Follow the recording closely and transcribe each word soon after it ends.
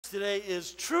today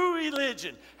is true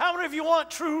religion. How many of you want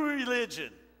true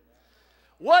religion?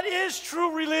 What is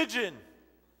true religion?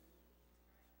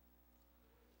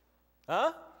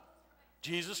 Huh?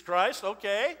 Jesus Christ,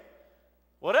 okay.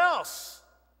 What else?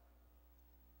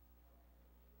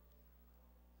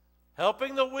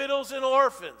 Helping the widows and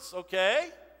orphans, okay.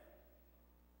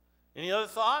 Any other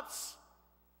thoughts?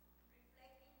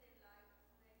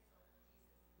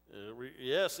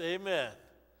 Yes, amen.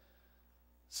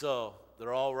 So,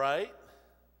 they're all right,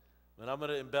 but I'm going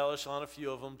to embellish on a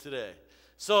few of them today.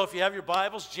 So, if you have your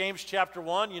Bibles, James chapter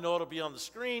 1, you know it'll be on the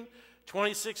screen,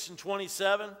 26 and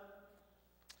 27.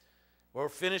 We're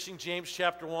finishing James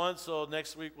chapter 1, so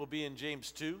next week we'll be in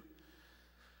James 2.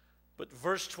 But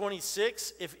verse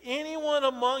 26, if anyone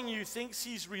among you thinks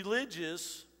he's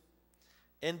religious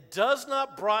and does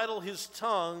not bridle his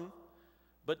tongue,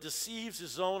 but deceives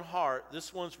his own heart,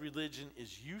 this one's religion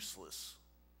is useless.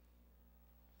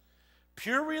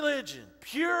 Pure religion,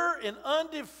 pure and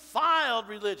undefiled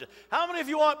religion. How many of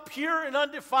you want pure and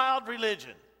undefiled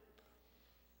religion?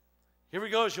 Here we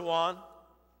go, Joanne.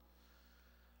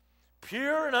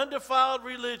 Pure and undefiled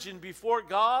religion before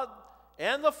God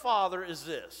and the Father is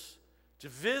this: to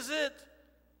visit,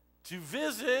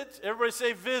 everybody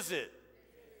say visit,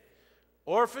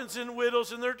 orphans and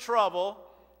widows in their trouble,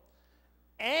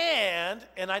 and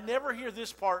I never hear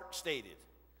this part stated.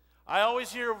 I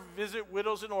always hear visit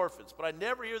widows and orphans, but I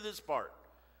never hear this part.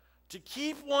 To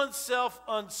keep oneself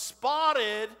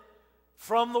unspotted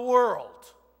from the world.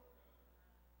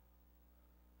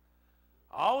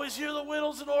 I always hear the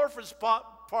widows and orphans part,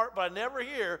 but I never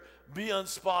hear be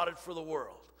unspotted for the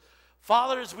world.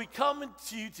 Father, as we come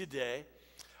to you today,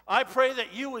 I pray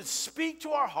that you would speak to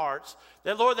our hearts,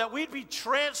 that, Lord, that we'd be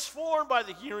transformed by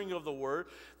the hearing of the word,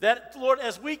 that, Lord,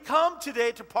 as we come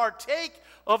today to partake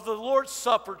of the Lord's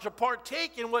Supper, to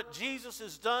partake in what Jesus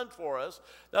has done for us,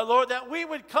 that, Lord, that we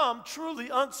would come truly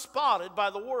unspotted by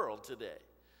the world today.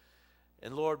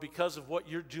 And, Lord, because of what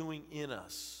you're doing in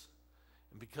us,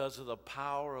 and because of the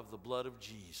power of the blood of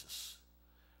Jesus,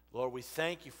 Lord, we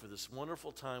thank you for this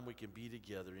wonderful time we can be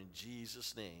together in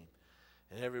Jesus' name.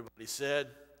 And everybody said,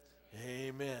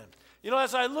 amen. You know,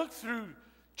 as I look through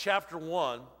chapter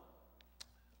 1,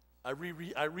 I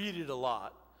read it a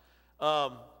lot.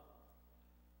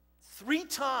 3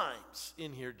 times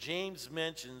in here, James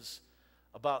mentions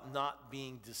about not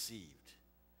being deceived.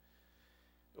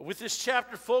 With this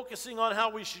chapter focusing on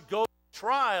how we should go through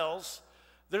trials,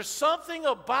 there's something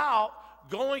about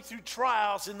going through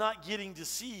trials and not getting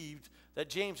deceived that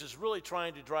James is really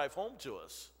trying to drive home to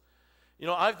us. You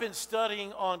know, I've been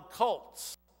studying on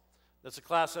cults. That's a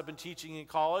class I've been teaching in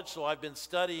college, so I've been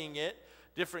studying it,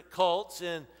 different cults,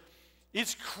 and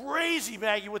it's crazy,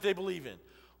 Maggie, what they believe in.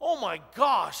 Oh my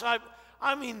gosh,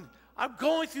 I mean, I'm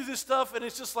going through this stuff, and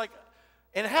it's just like,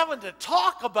 and having to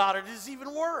talk about it is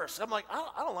even worse. I'm like,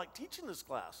 I don't like teaching this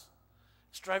class.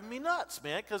 It's driving me nuts,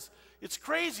 man, because it's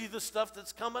crazy, the stuff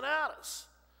that's coming at us.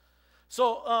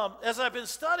 So as I've been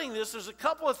studying this, there's a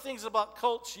couple of things about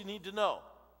cults you need to know.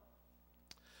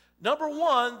 Number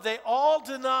one, they all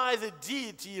deny the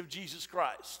deity of Jesus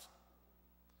Christ.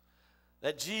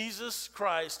 That Jesus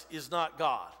Christ is not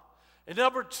God. And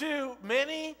number two,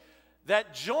 many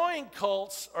that join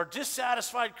cults are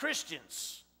dissatisfied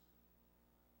Christians.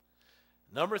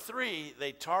 Number three,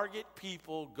 they target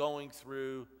people going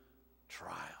through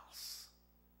trials.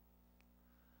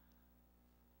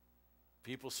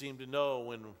 People seem to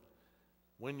know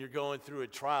when you're going through a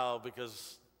trial,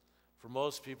 because for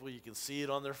most people you can see it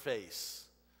on their face.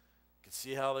 You can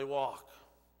see how they walk.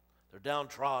 They're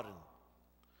downtrodden.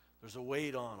 There's a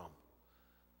weight on them.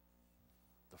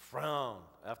 The frown.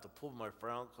 I have to pull my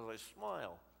frown because I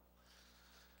smile.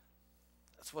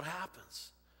 That's what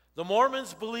happens. The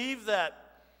Mormons believe that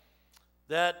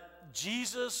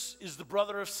Jesus is the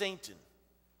brother of Satan.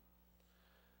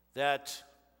 That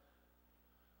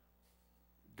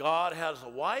God has a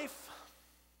wife,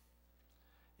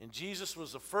 and Jesus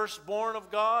was the firstborn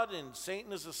of God, and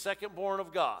Satan is the secondborn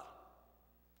of God.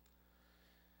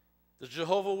 The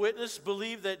Jehovah's Witnesses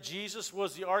believe that Jesus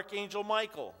was the Archangel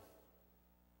Michael.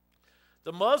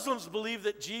 The Muslims believe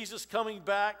that Jesus coming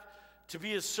back to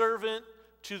be a servant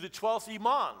to the 12th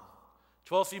Imam.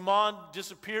 12th Imam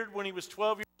disappeared when he was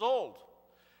 12 years old.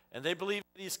 And they believe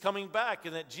that he's coming back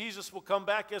and that Jesus will come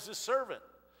back as his servant.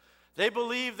 They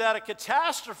believe that a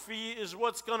catastrophe is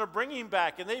what's going to bring him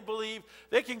back. And they believe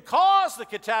they can cause the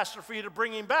catastrophe to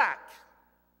bring him back.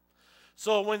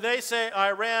 So when they say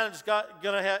Iran's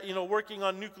working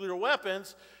on nuclear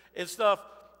weapons and stuff,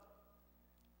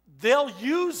 they'll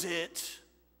use it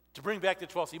to bring back the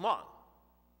 12th Imam.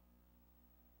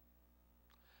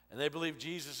 And they believe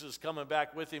Jesus is coming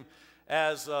back with him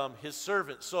as his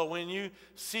servant. So when you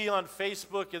see on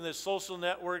Facebook and the social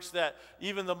networks that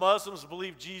even the Muslims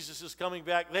believe Jesus is coming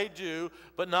back, they do,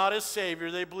 but not as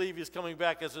Savior. They believe he's coming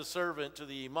back as a servant to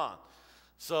the Imam.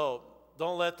 So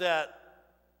don't let that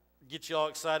get you all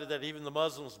excited that even the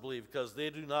Muslims believe, because they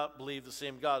do not believe the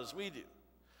same God as we do.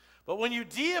 But when you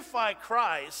deify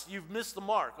Christ, you've missed the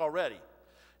mark already.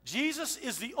 Jesus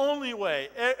is the only way.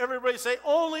 Everybody say,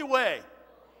 only way.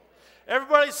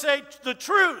 Everybody say, the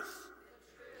truth.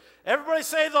 Everybody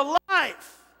say, the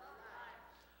life.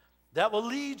 That will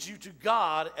lead you to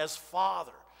God as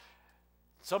Father.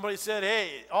 Somebody said, hey,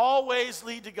 all ways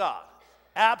lead to God.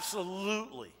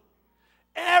 Absolutely.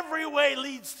 Every way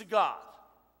leads to God.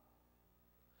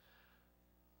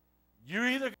 You're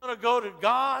either going to go to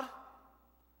God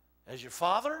as your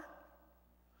Father,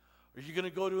 or you're going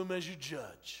to go to him as your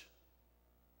judge.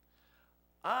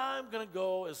 I'm going to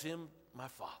go as him, my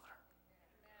Father.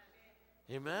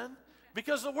 Amen?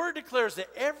 Because the word declares that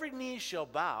every knee shall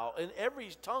bow and every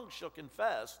tongue shall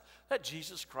confess that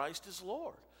Jesus Christ is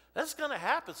Lord. That's going to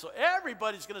happen. So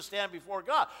everybody's going to stand before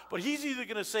God. But he's either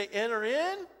going to say, enter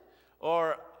in,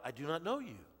 or I do not know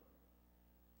you.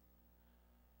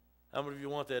 How many of you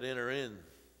want that enter in?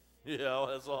 Yeah,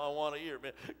 that's all I want to hear,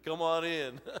 man. Come on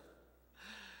in.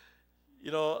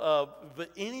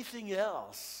 But anything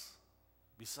else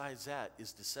besides that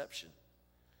is deception.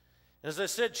 As I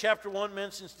said, chapter 1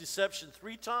 mentions deception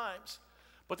 3 times.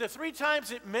 But the 3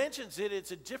 times it mentions it,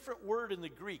 it's a different word in the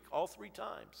Greek, all 3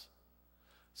 times.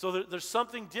 So there's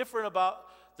something different about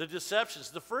the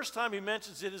deceptions. The first time he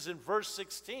mentions it is in verse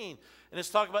 16. And it's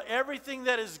talking about everything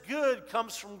that is good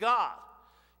comes from God.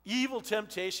 Evil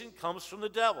temptation comes from the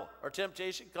devil, or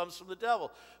temptation comes from the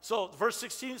devil. So verse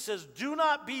 16 says, do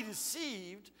not be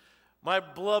deceived, my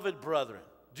beloved brethren.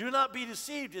 Do not be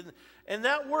deceived. And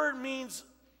that word means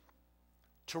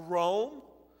to roam,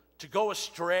 to go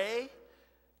astray,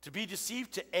 to be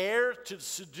deceived, to err, to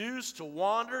seduce, to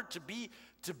wander,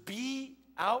 to be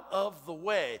out of the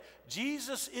way.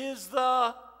 Jesus is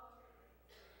the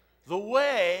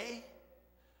way.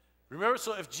 Remember,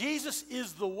 so if Jesus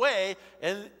is the way,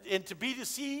 and to be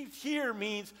deceived here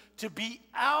means to be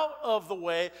out of the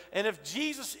way, and if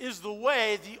Jesus is the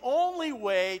way, the only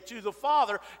way to the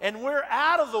Father, and we're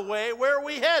out of the way, where are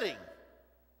we heading?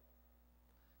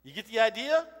 You get the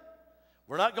idea?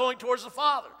 We're not going towards the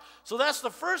Father. So that's the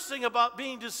first thing about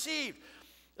being deceived.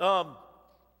 And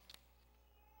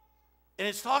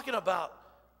it's talking about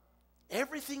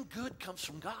everything good comes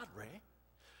from God, Ray.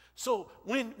 So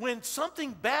when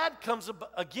something bad comes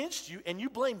against you and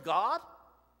you blame God,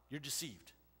 you're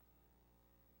deceived.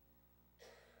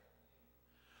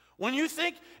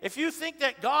 If you think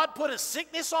that God put a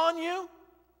sickness on you,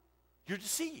 you're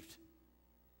deceived.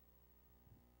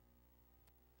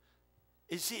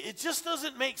 You see, it just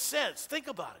doesn't make sense. Think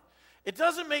about it. It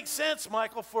doesn't make sense,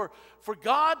 Michael, for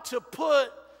God to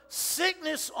put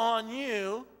sickness on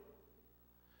you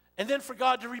and then for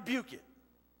God to rebuke it.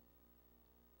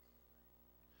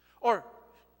 Or,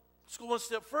 let's go one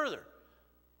step further.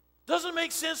 Doesn't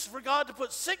make sense for God to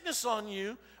put sickness on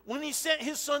you when he sent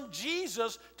his son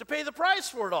Jesus to pay the price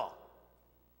for it all.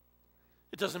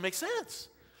 It doesn't make sense.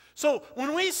 So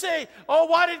when we say, oh,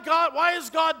 why is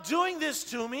God doing this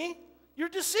to me? You're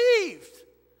deceived.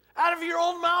 Out of your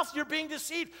own mouth, you're being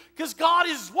deceived. Because God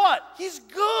is what? He's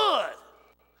good.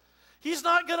 He's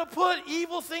not going to put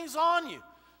evil things on you.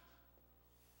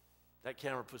 That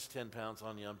camera puts 10 pounds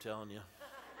on you, I'm telling you.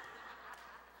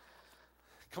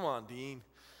 Come on, Dean.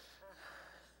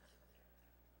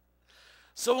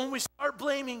 So when we start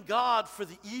blaming God for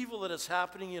the evil that is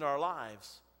happening in our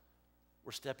lives,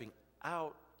 we're stepping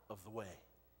out of the way.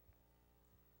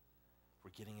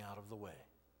 We're getting out of the way.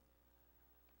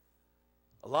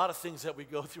 A lot of things that we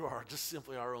go through are just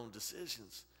simply our own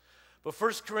decisions. But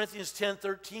 1 Corinthians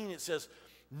 10:13, it says,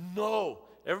 no.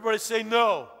 Everybody say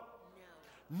no.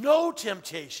 No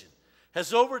temptation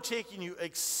has overtaken you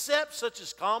except such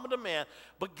as common to man.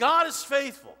 But God is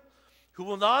faithful, who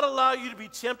will not allow you to be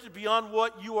tempted beyond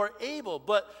what you are able.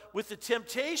 But with the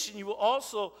temptation, he will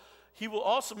also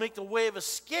make the way of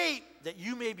escape that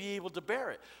you may be able to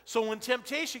bear it. So when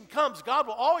temptation comes, God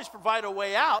will always provide a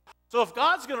way out. So if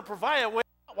God's going to provide a way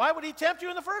out, why would he tempt you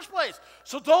in the first place?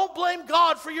 So don't blame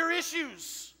God for your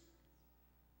issues.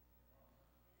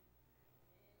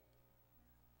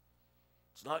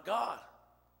 It's not God.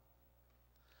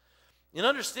 In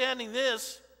understanding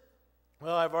this,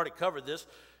 well, I've already covered this.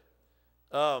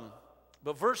 But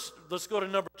let's go to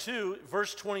number 2,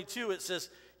 verse 22. It says,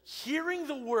 hearing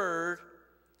the word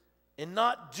and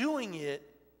not doing it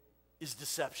is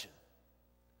deception.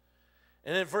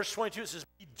 And then verse 22, it says,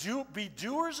 be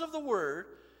doers of the word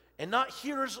and not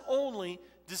hearers only,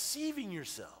 deceiving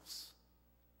yourselves.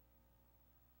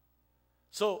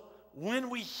 So when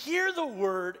we hear the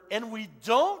word and we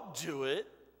don't do it,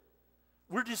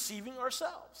 we're deceiving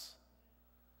ourselves.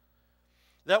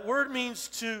 That word means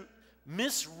to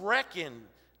misreckon,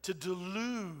 to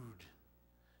delude,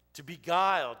 to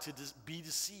beguile, to be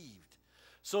deceived.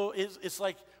 So it's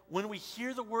like when we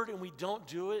hear the word and we don't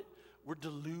do it, we're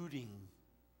deluding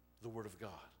the word of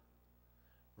God.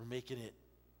 We're making it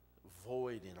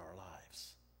void in our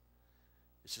lives.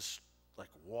 It's just like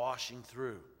washing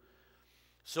through.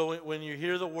 So when you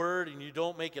hear the word and you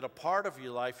don't make it a part of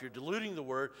your life, you're diluting the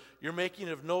word, you're making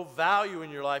it of no value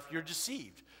in your life, you're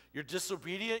deceived. You're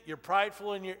disobedient, you're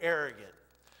prideful, and you're arrogant.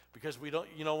 Because we don't,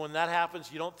 when that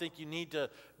happens, you don't think you need to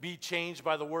be changed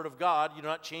by the word of God. You're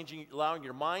not allowing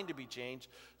your mind to be changed.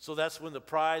 So that's when the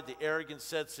pride, the arrogance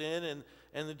sets in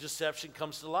and the deception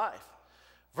comes to life.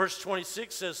 Verse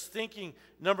 26 says,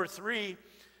 number 3,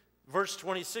 verse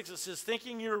 26, it says,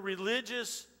 thinking you're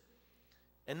religious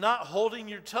and not holding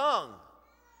your tongue,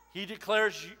 he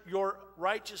declares your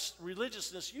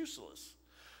religiousness useless.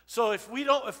 So if we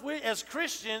as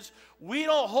Christians, we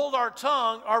don't hold our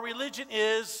tongue, our religion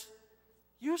is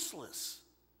useless.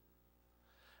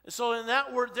 And so in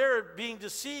that word there, being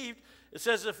deceived, it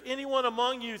says, if anyone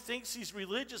among you thinks he's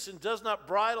religious and does not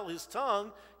bridle his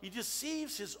tongue, he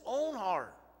deceives his own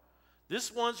heart.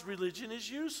 This one's religion is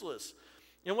useless.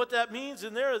 And what that means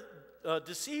in there,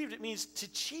 deceived, it means to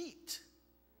cheat.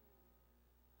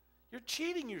 You're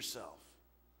cheating yourself.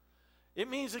 It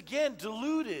means, again,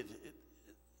 deluded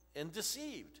and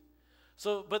deceived.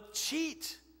 So, but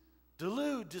cheat,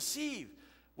 delude, deceive.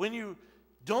 When you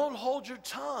don't hold your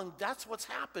tongue, that's what's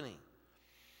happening.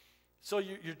 So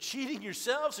you're cheating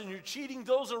yourselves and you're cheating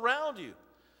those around you.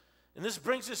 And this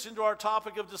brings us into our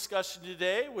topic of discussion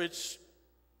today, which,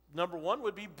 number 1,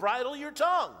 would be bridle your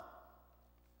tongue.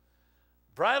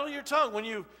 Bridle your tongue.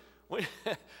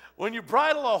 When you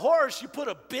bridle a horse, you put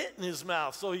a bit in his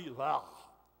mouth. So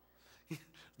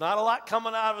not a lot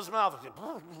coming out of his mouth.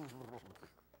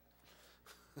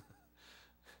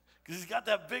 Because he's got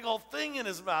that big old thing in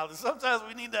his mouth. And sometimes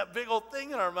we need that big old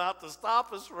thing in our mouth to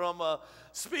stop us from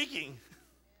speaking.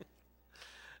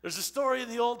 There's a story in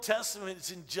the Old Testament.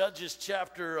 It's in Judges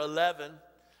chapter 11,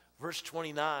 verse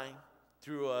 29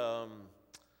 through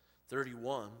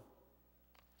 31.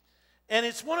 And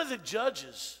it's one of the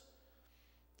judges,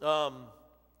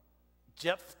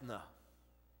 Jephthah.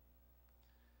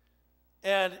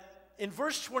 And in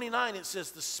verse 29, it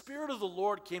says, the Spirit of the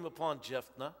Lord came upon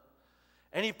Jephthah,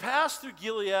 and he passed through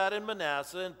Gilead and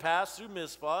Manasseh, and passed through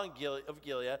Mizpah of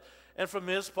Gilead. And from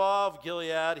Mizpah of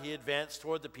Gilead, he advanced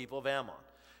toward the people of Ammon.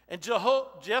 And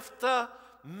Jephthah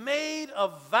made a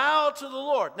vow to the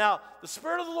Lord. Now, the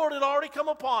Spirit of the Lord had already come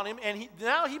upon him, and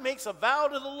now he makes a vow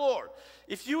to the Lord.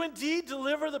 If you indeed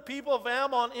deliver the people of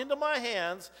Ammon into my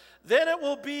hands, then it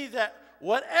will be that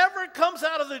whatever comes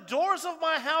out of the doors of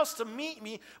my house to meet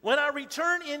me when I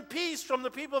return in peace from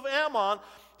the people of Ammon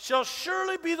shall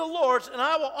surely be the Lord's, and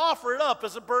I will offer it up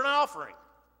as a burnt offering.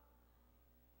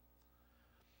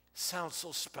 Sounds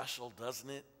so special, doesn't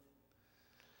it?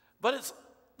 But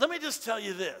let me just tell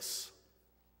you this.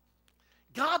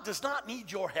 God does not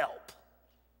need your help.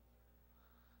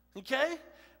 Okay?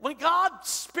 When God's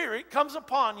Spirit comes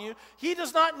upon you, he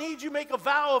does not need you to make a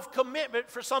vow of commitment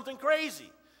for something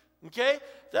crazy. Okay?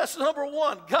 That's number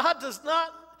 1. God does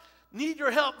not need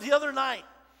your help. The other night,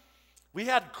 we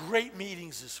had great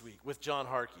meetings this week with John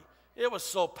Harkey. It was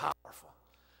so powerful.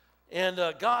 And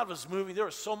God was moving. There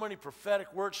were so many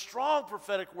prophetic words, strong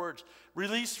prophetic words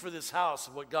released for this house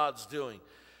and what God's doing.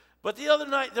 But the other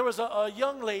night, there was a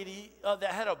young lady that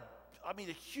had a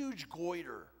huge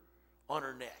goiter on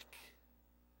her neck.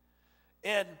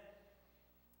 And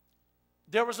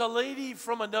there was a lady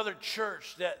from another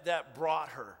church that brought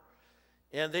her.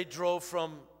 And they drove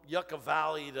from Yucca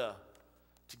Valley to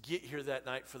get here that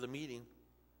night for the meeting.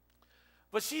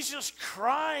 But she's just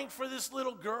crying for this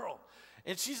little girl.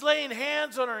 And she's laying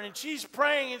hands on her and she's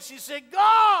praying and she said,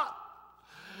 God,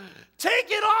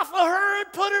 take it off of her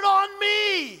and put it on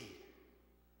me.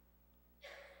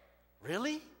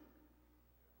 Really?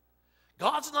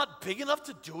 God's not big enough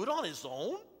to do it on his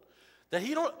own? That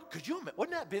he don't,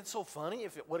 wouldn't that have been so funny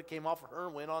if it would have came off of her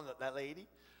and went on that lady?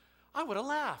 I would have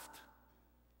laughed.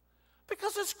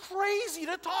 Because it's crazy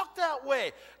to talk that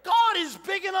way. God is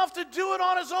big enough to do it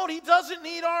on his own. He doesn't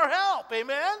need our help.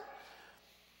 Amen?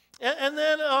 And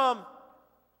then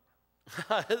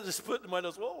I just put in my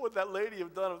notes, what would that lady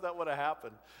have done if that would have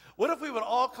happened? What if we would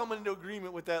all come into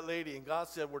agreement with that lady and God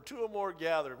said, where two or more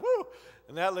gathered, woo,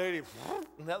 and that lady,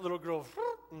 and that little girl,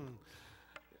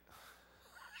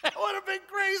 that would have been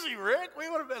crazy, Rick. We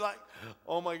would have been like,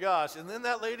 oh my gosh. And then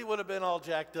that lady would have been all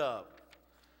jacked up.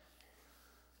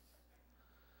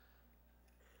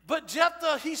 But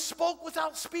Jephthah, he spoke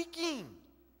without speaking.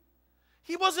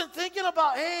 He wasn't thinking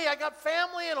about, hey, I got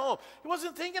family at home. He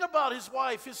wasn't thinking about his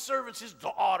wife, his servants, his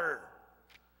daughter.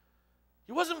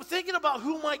 He wasn't thinking about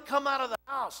who might come out of the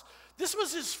house. This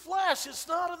was his flesh. It's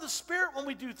not of the spirit when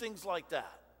we do things like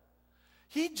that.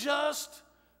 He just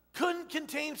couldn't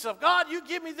contain himself. God, you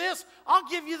give me this, I'll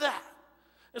give you that.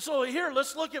 And so here,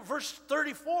 let's look at verse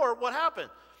 34, what happened.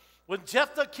 When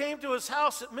Jephthah came to his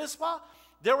house at Mizpah,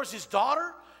 there was his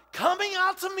daughter coming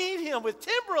out to meet him with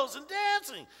timbrels and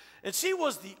dancing. And she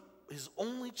was his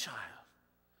only child.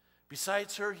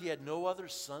 Besides her, he had no other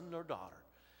son nor daughter.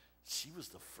 She was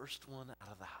the first one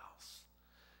out of the house.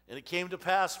 And it came to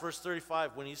pass, verse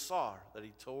 35, when he saw her, that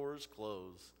he tore his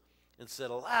clothes and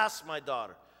said, alas, my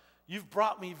daughter, you've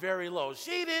brought me very low.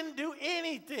 She didn't do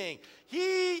anything.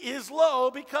 He is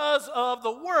low because of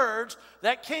the words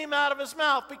that came out of his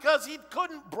mouth, because he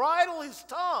couldn't bridle his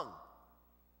tongue.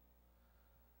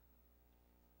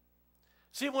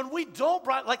 See, when we don't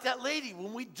bridle, like that lady,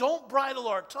 when we don't bridle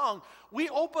our tongue, we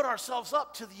open ourselves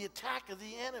up to the attack of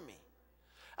the enemy.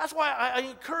 That's why I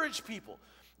encourage people,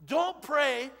 don't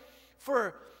pray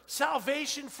for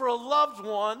salvation for a loved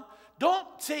one. Don't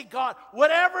say, God,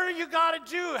 whatever you got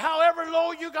to do, however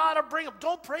low you got to bring them.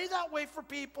 Don't pray that way for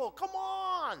people. Come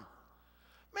on.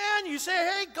 Man, you say,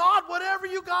 hey, God, whatever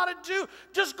you got to do,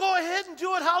 just go ahead and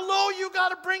do it. How low you got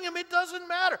to bring them, it doesn't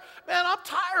matter. Man, I'm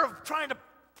tired of trying to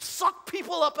suck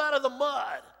people up out of the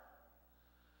mud.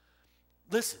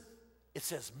 Listen, it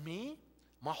says, me,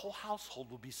 my whole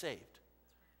household will be saved.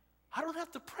 I don't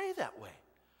have to pray that way.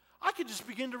 I can just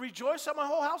begin to rejoice that my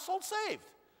whole household's saved.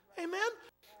 Amen?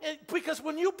 And because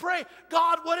when you pray,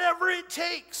 God, whatever it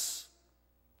takes,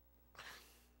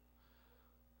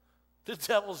 the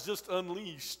devil's just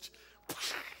unleashed.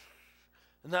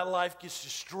 And that life gets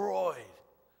destroyed.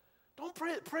 Don't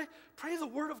pray it. Pray the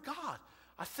word of God.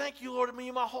 I thank you, Lord, that me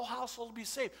and my whole household will be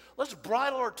saved. Let's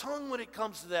bridle our tongue when it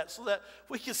comes to that so that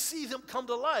we can see them come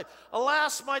to life.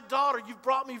 Alas, my daughter, you've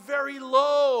brought me very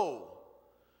low.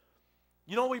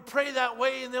 You know, we pray that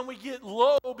way and then we get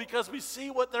low because we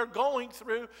see what they're going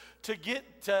through to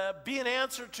get to be an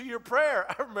answer to your prayer.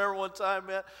 I remember one time,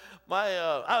 man,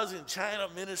 I was in China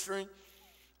ministering,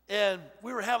 and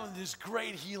we were having this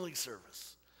great healing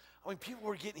service. I mean, people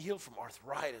were getting healed from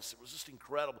arthritis. It was just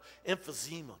incredible.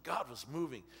 Emphysema. God was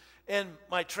moving. And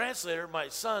my translator, my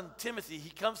son, Timothy,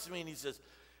 he comes to me and he says,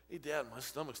 hey, Dad, my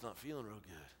stomach's not feeling real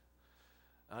good.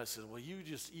 And I said, well, you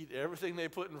just eat everything they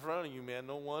put in front of you, man.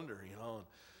 No wonder, you know. And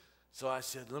so I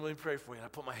said, let me pray for you. And I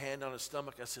put my hand on his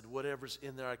stomach. I said, whatever's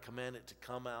in there, I command it to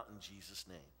come out in Jesus'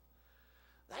 name.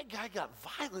 That guy got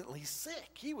violently sick.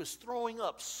 He was throwing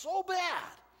up so bad.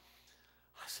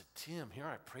 I said, Tim, here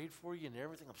I prayed for you and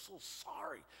everything. I'm so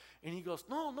sorry. And he goes,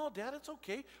 no, Dad, it's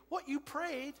okay. What you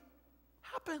prayed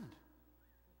happened.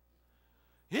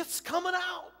 It's coming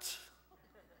out.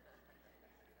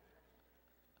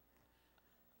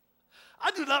 I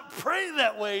do not pray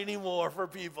that way anymore for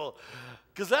people.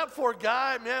 Because that poor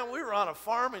guy, man, we were on a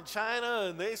farm in China,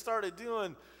 and they started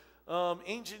doing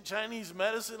ancient Chinese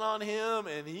medicine on him,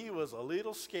 and he was a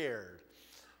little scared.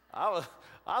 I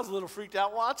was a little freaked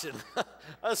out watching.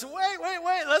 I said,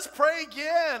 wait, let's pray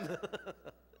again.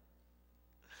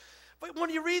 But when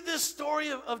you read this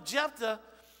story of Jephthah,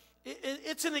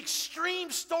 it's an extreme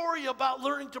story about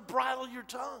learning to bridle your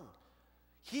tongue.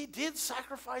 He did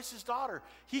sacrifice his daughter.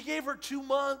 He gave her 2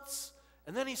 months,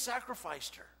 and then he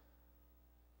sacrificed her.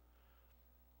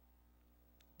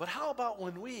 But how about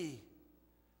when we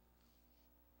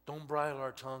don't bridle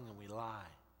our tongue and we lie,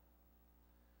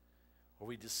 or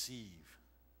we deceive,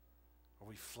 or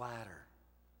we flatter,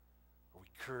 or we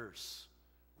curse,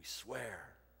 we swear?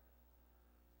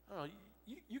 I don't know,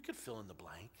 you could fill in the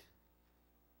blank.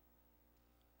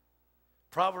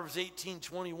 Proverbs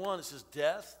 18:21, it says,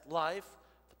 death, life,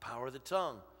 the power of the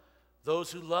tongue.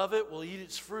 Those who love it will eat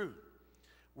its fruit.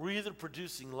 We're either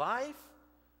producing life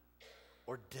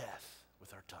or death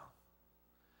with our tongue.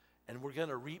 And we're going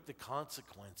to reap the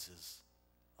consequences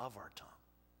of our tongue.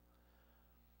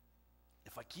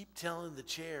 If I keep telling the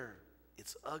chair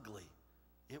it's ugly,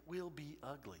 it will be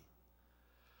ugly.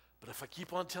 But if I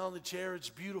keep on telling the chair it's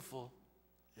beautiful,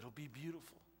 it'll be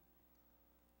beautiful.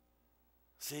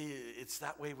 See, it's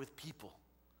that way with people.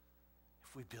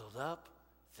 If we build up,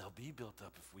 they'll be built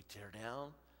up. If we tear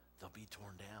down, they'll be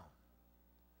torn down.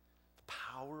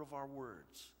 power of our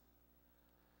words.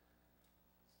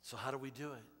 So how do we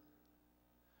do it?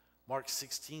 Mark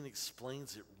 16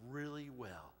 explains it really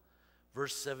well.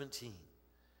 Verse 17.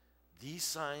 These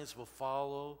signs will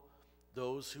follow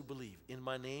those who believe. In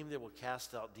my name they will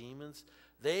cast out demons.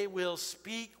 They will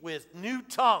speak with new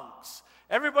tongues.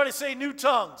 Everybody say new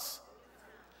tongues.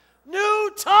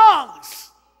 New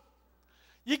tongues.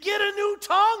 You get a new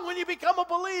tongue when you become a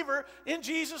believer in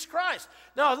Jesus Christ.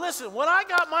 Now listen, when I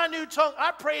got my new tongue,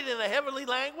 I prayed in a heavenly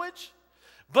language,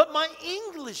 but my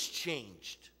English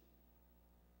changed.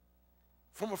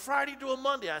 From a Friday to a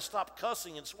Monday, I stopped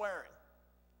cussing and swearing.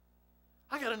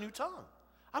 I got a new tongue.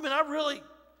 I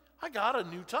got a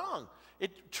new tongue.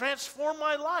 It transformed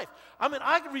my life.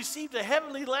 I received a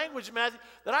heavenly language, Matthew,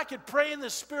 that I could pray in the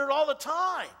Spirit all the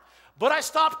time. But I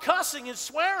stopped cussing and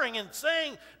swearing and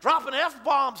saying, dropping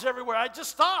F-bombs everywhere. I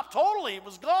just stopped totally. It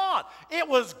was gone. It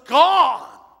was gone.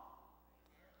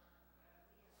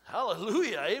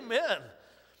 Hallelujah. Amen.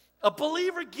 A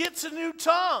believer gets a new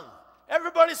tongue.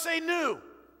 Everybody say new.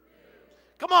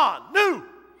 Come on, new.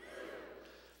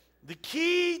 The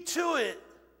key to it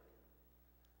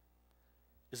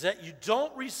is that you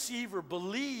don't receive or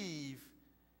believe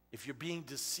if you're being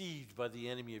deceived by the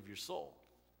enemy of your soul.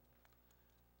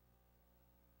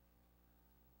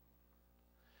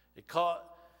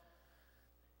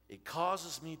 It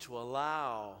causes me to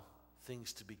allow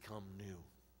things to become new.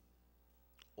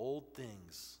 Old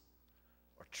things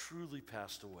are truly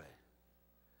passed away.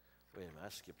 Wait a minute, I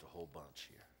skipped a whole bunch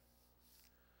here.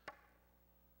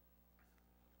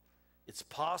 It's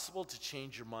possible to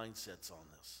change your mindsets on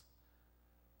this.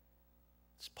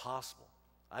 It's possible.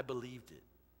 I believed it.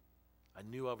 I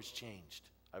knew I was changed.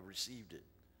 I received it.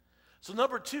 So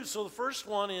number 2, so the first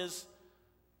one is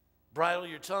bridle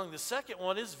your tongue. The second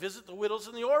one is visit the widows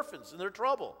and the orphans in their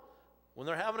trouble when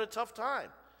they're having a tough time.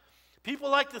 People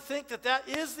like to think that that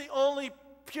is the only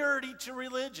purity to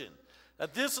religion,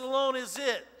 that this alone is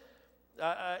it.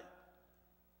 I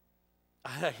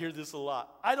hear this a lot.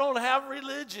 I don't have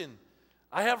religion.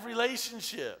 I have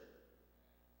relationship.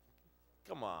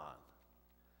 Come on.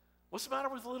 What's the matter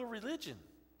with a little religion?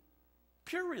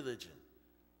 Pure religion.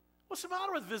 What's the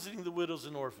matter with visiting the widows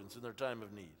and orphans in their time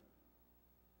of need?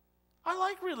 I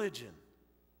like religion.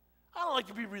 I don't like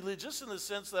to be religious in the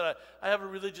sense that I have a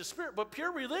religious spirit, but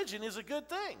pure religion is a good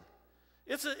thing.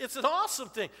 It's an awesome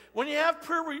thing. When you have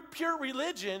pure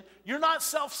religion, you're not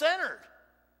self-centered.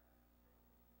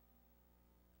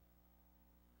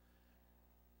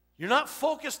 You're not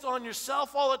focused on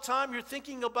yourself all the time. You're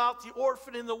thinking about the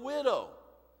orphan and the widow.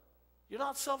 You're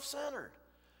not self-centered.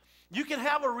 You can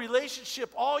have a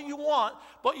relationship all you want,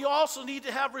 but you also need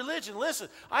to have religion. Listen,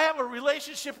 I have a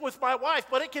relationship with my wife,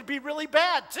 but it can be really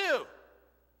bad too.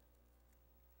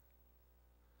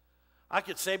 I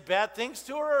could say bad things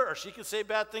to her, or she could say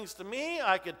bad things to me.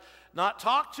 I could not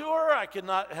talk to her. I could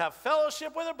not have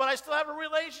fellowship with her, but I still have a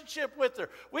relationship with her.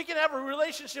 We can have a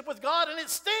relationship with God, and it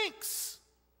stinks.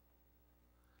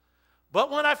 But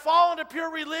when I fall into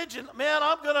pure religion, man,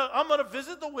 I'm gonna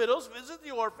visit the widows, visit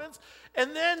the orphans,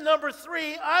 and then number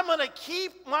 3, I'm gonna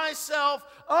keep myself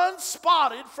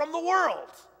unspotted from the world.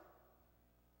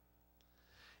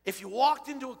 If you walked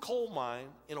into a coal mine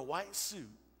in a white suit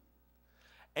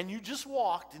and you just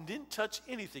walked and didn't touch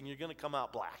anything, you're gonna come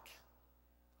out black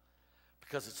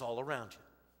because it's all around you.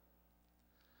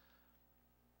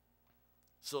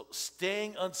 So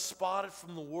staying unspotted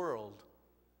from the world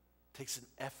takes an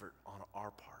effort on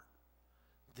our part.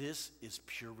 This is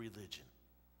pure religion,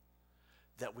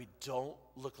 that we don't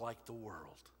look like the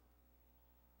world.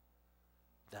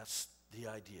 That's the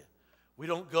idea. We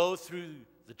don't go through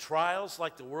the trials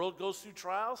like the world goes through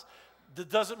trials. That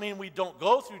doesn't mean we don't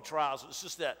go through trials. It's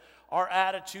just that our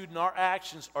attitude and our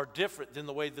actions are different than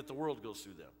the way that the world goes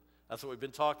through them. That's what we've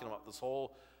been talking about this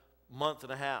whole month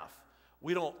and a half.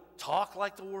 We don't talk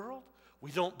like the world. We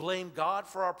don't blame God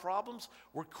for our problems.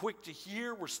 We're quick to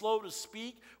hear. We're slow to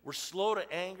speak. We're slow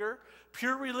to anger.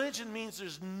 Pure religion means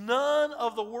there's none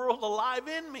of the world alive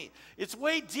in me. It's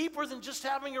way deeper than just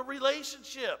having a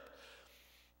relationship.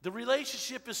 The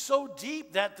relationship is so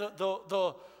deep that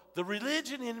the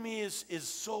religion in me is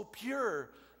so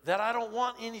pure that I don't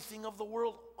want anything of the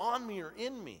world on me or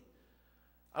in me.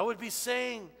 I would be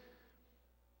saying,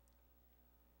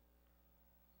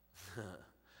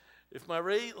 if my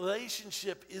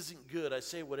relationship isn't good, I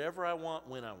say whatever I want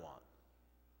when I want.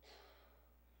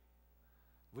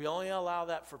 We only allow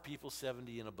that for people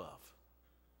 70 and above.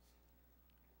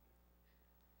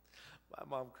 My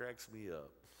mom cracks me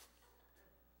up.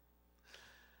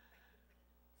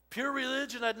 Pure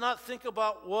religion, I wouldn't think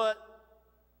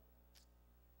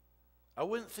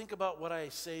about what I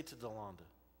say to Delonda.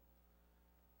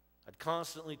 I'd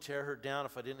constantly tear her down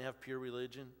if I didn't have pure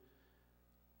religion.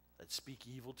 I'd speak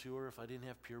evil to her if I didn't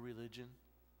have pure religion.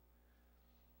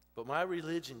 But my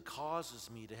religion causes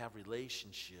me to have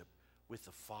relationship with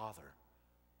the Father,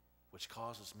 which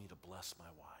causes me to bless my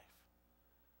wife.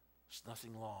 There's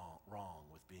nothing wrong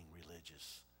with being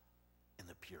religious in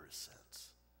the purest sense.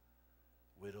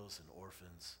 Widows and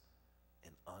orphans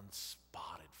and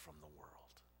unspotted from the world.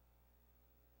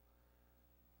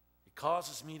 It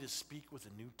causes me to speak with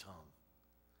a new tongue.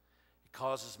 It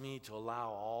causes me to allow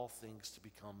all things to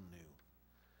become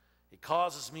new. It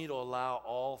causes me to allow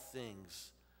all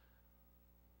things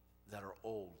that are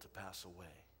old to pass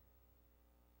away.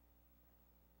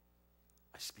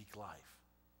 I speak life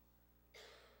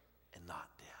and not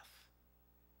death.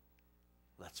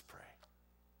 Let's pray.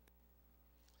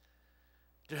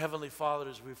 Dear Heavenly Father,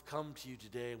 as we've come to you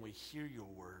today and we hear your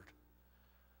word,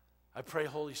 I pray,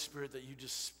 Holy Spirit, that you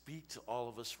just speak to all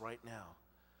of us right now.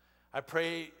 I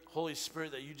pray, Holy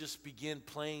Spirit, that you just begin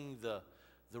playing the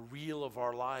reel of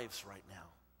our lives right now.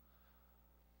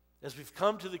 As we've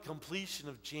come to the completion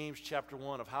of James chapter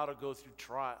 1 of how to go through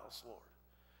trials, Lord,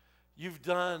 you've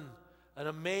done an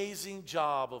amazing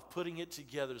job of putting it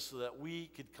together so that we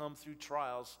could come through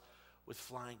trials with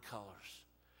flying colors.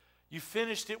 You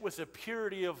finished it with a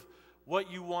purity of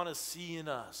what you want to see in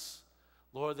us.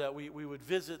 Lord, that we would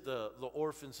visit the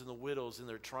orphans and the widows in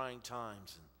their trying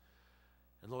times.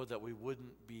 And Lord, that we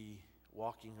wouldn't be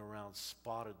walking around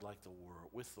spotted like the world,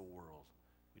 with the world.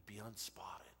 We'd be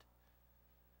unspotted.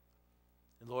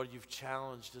 And Lord, you've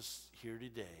challenged us here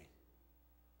today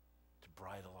to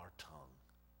bridle our tongue.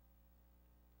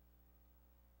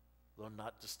 Lord,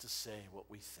 not just to say what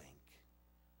we think,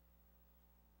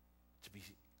 to be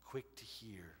quick to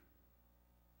hear,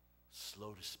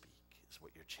 slow to speak is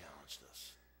what you've challenged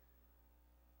us.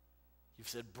 You've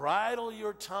said, bridle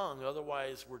your tongue,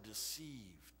 otherwise we're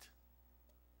deceived.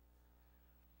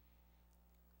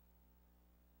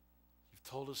 You've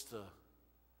told us to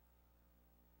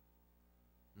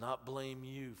not blame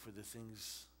you for the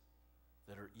things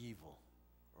that are evil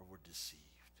or we're deceived.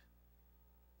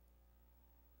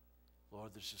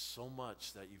 Lord, there's just so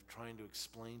much that you've trying to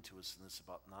explain to us in this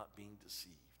about not being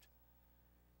deceived.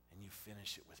 And you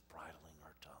finish it with bridling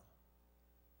our tongue.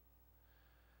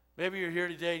 Maybe you're here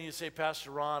today and you say,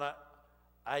 Pastor Ron,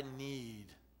 I need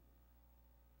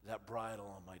that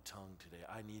bridle on my tongue today.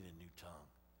 I need a new tongue.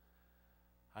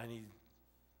 I need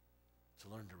to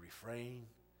learn to refrain.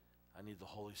 I need the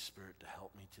Holy Spirit to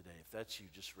help me today. If that's you,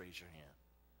 just raise your hand.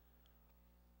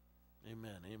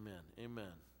 Amen, amen,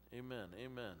 amen, amen,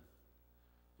 amen,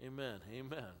 amen,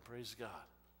 amen. Praise God.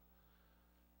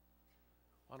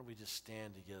 Why don't we just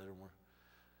stand together and we're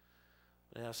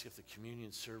going to ask if the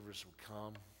communion servers would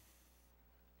come.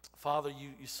 Father,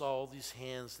 you saw all these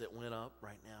hands that went up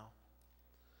right now.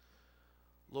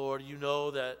 Lord, you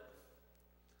know that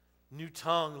new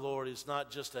tongue, Lord, is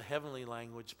not just a heavenly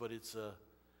language, but it's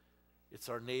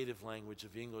our native language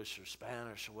of English or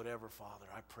Spanish or whatever, Father.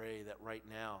 I pray that right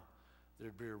now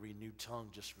there'd be a renewed tongue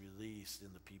just released in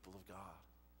the people of God.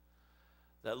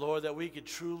 That, Lord, that we could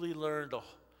truly learn to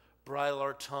bridle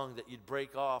our tongue, that you'd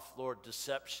break off, Lord,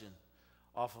 deception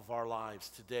off of our lives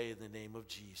today in the name of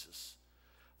Jesus.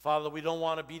 Father, we don't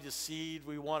want to be deceived.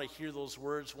 We want to hear those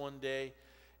words one day.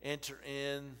 Enter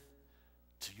in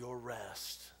to your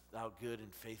rest, thou good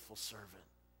and faithful servant.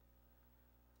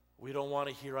 We don't want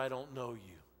to hear, I don't know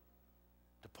you.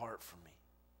 Depart from me.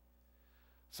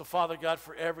 So, Father God,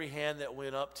 for every hand that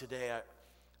went up today,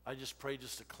 I just pray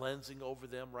just a cleansing over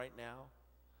them right now.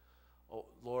 Oh,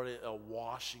 Lord, a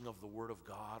washing of the Word of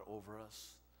God over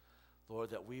us. Lord,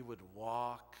 that we would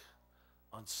walk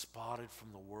unspotted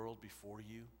from the world before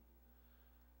you.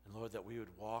 And Lord, that we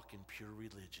would walk in pure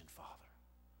religion, Father.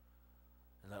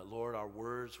 And that, Lord, our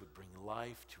words would bring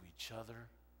life to each other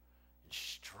and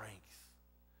strength.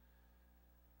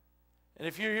 And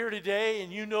if you're here today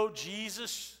and you know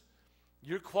Jesus,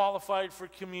 you're qualified for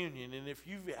communion. And if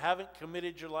you haven't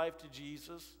committed your life to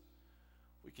Jesus,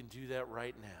 we can do that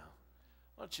right now.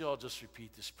 Why don't you all just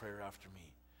repeat this prayer after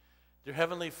me? Dear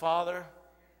Heavenly Father,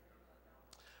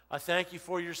 I thank you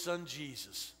for your Son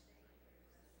Jesus,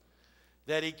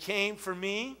 that he came for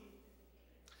me,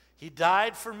 he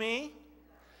died for me,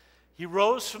 he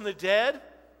rose from the dead,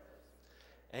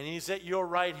 and he's at your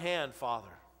right hand, Father.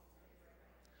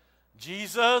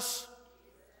 Jesus,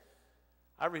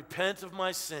 I repent of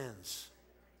my sins.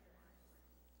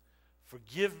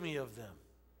 Forgive me of them.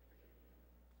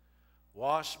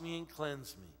 Wash me and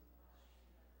cleanse me.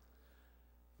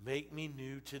 Make me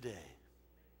new today.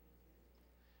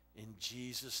 In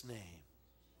Jesus' name,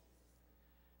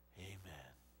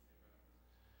 amen.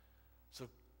 So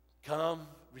come,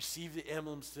 receive the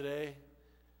emblems today,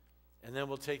 and then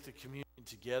we'll take the communion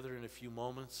together in a few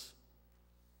moments.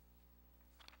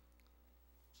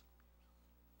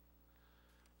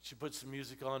 Should put some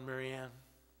music on, Marianne.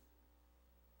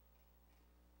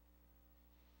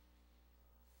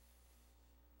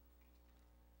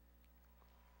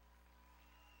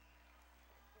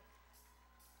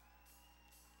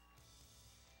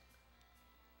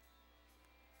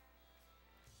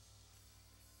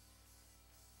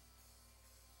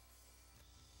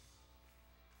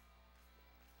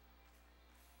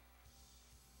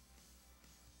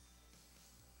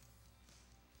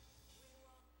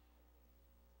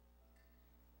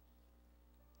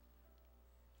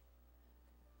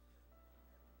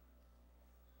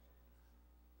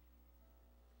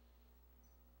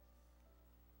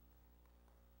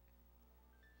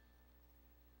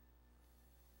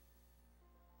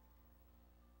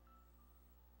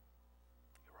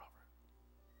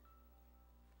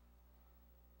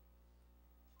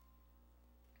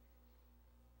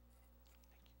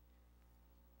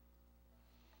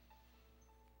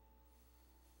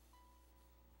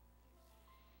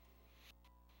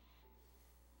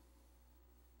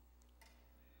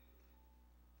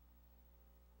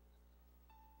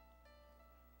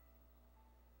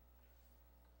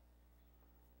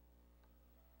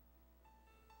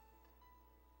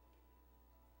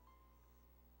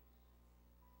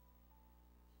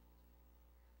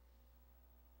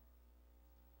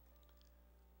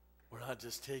 We're not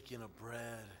just taking a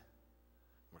bread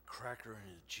or cracker and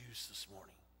a juice this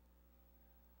morning.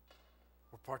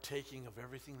 We're partaking of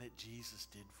everything that Jesus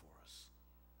did for us.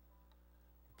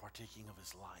 We're partaking of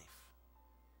his life.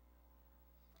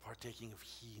 Partaking of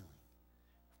healing.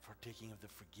 Partaking of the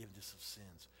forgiveness of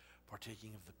sins.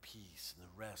 Partaking of the peace and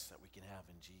the rest that we can have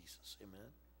in Jesus.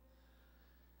 Amen?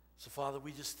 So, Father,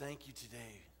 we just thank you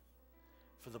today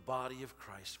for the body of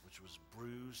Christ, which was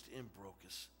bruised and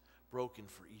broken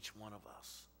for each one of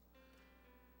us.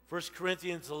 1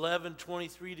 Corinthians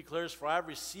 11:23 declares, "For I have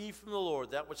received from the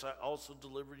Lord that which I also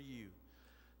delivered to you,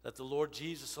 that the Lord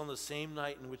Jesus on the same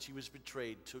night in which he was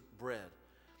betrayed took bread.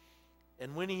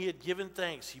 And when he had given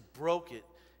thanks, he broke it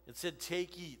and said,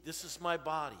 'Take, eat, this is my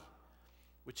body,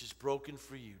 which is broken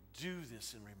for you. Do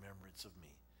this in remembrance of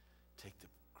me.'" Take the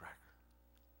cracker.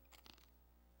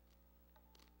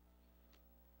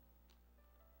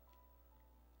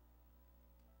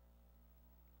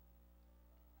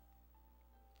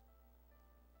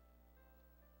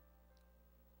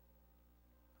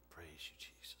 Praise you,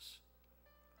 Jesus.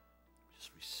 We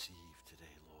just receive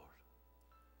today, Lord.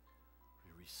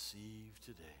 We receive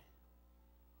today.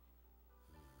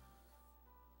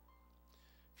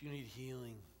 If you need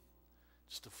healing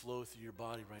just to flow through your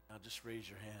body right now, just raise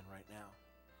your hand right now.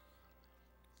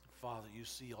 Father, you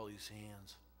see all these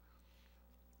hands.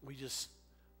 We just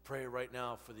pray right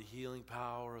now for the healing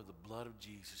power of the blood of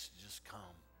Jesus to just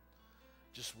come.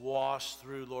 Just wash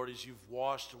through, Lord, as you've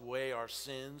washed away our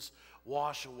sins.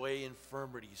 Wash away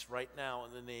infirmities right now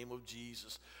in the name of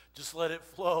Jesus. Just let it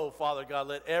flow, Father God.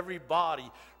 Let every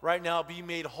body right now be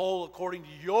made whole according to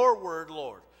your word,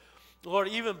 Lord. Lord,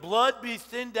 even blood be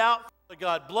thinned out, Father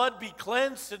God. Blood be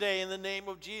cleansed today in the name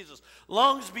of Jesus.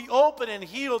 Lungs be open and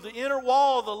healed. The inner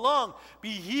wall of the lung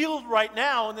be healed right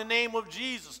now in the name of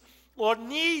Jesus. Lord,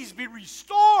 knees be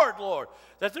restored, Lord,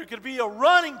 that there could be a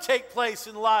running take place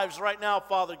in lives right now,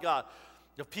 Father God,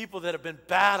 of people that have been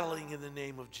battling in the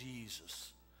name of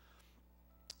Jesus.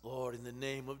 Lord, in the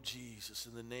name of Jesus,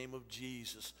 in the name of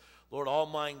Jesus. Lord, all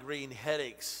migraine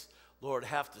headaches, Lord,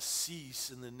 have to cease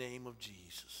in the name of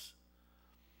Jesus.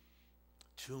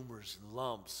 Tumors and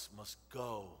lumps must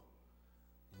go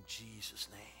in Jesus'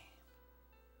 name.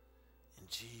 In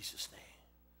Jesus' name.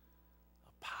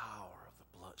 The power of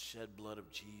the shed blood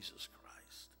of Jesus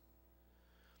Christ.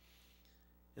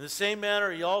 In the same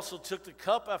manner, he also took the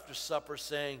cup after supper,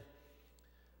 saying,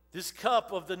 "This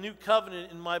cup of the new covenant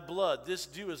in my blood, this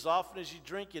do as often as you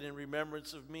drink it in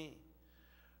remembrance of me.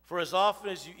 For as often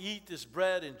as you eat this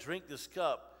bread and drink this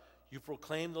cup, you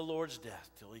proclaim the Lord's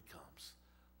death till he comes."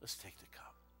 Let's take the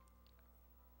cup.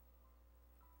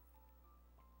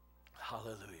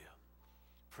 Hallelujah.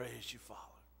 Praise you, Father.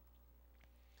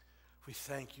 We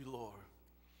thank you, Lord.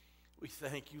 We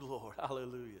thank you, Lord.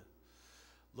 Hallelujah.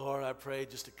 Lord, I pray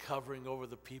just a covering over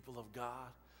the people of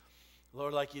God.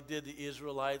 Lord, like you did the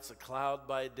Israelites, a cloud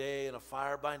by day and a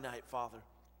fire by night, Father.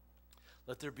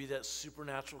 Let there be that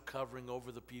supernatural covering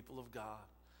over the people of God.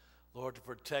 Lord, to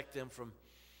protect them from,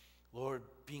 Lord,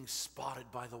 being spotted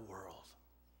by the world.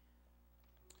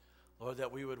 Lord,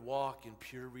 that we would walk in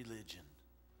pure religion.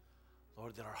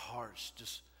 Lord, that our hearts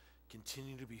just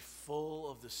continue to be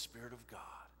full of the Spirit of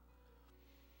God.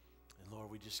 And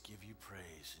Lord, we just give you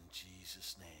praise in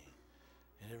Jesus' name.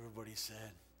 And everybody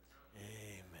said,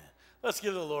 amen. Let's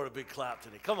give the Lord a big clap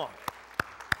today. Come on.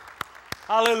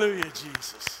 Hallelujah,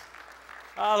 Jesus.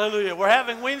 Hallelujah. We're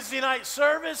having Wednesday night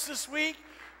service this week.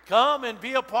 Come and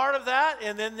be a part of that.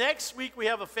 And then next week we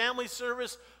have a family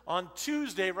service on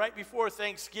Tuesday, right before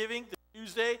Thanksgiving,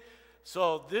 Tuesday.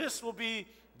 So this will be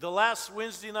the last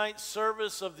Wednesday night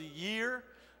service of the year.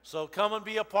 So come and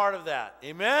be a part of that.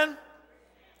 Amen?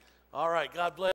 All right. God bless.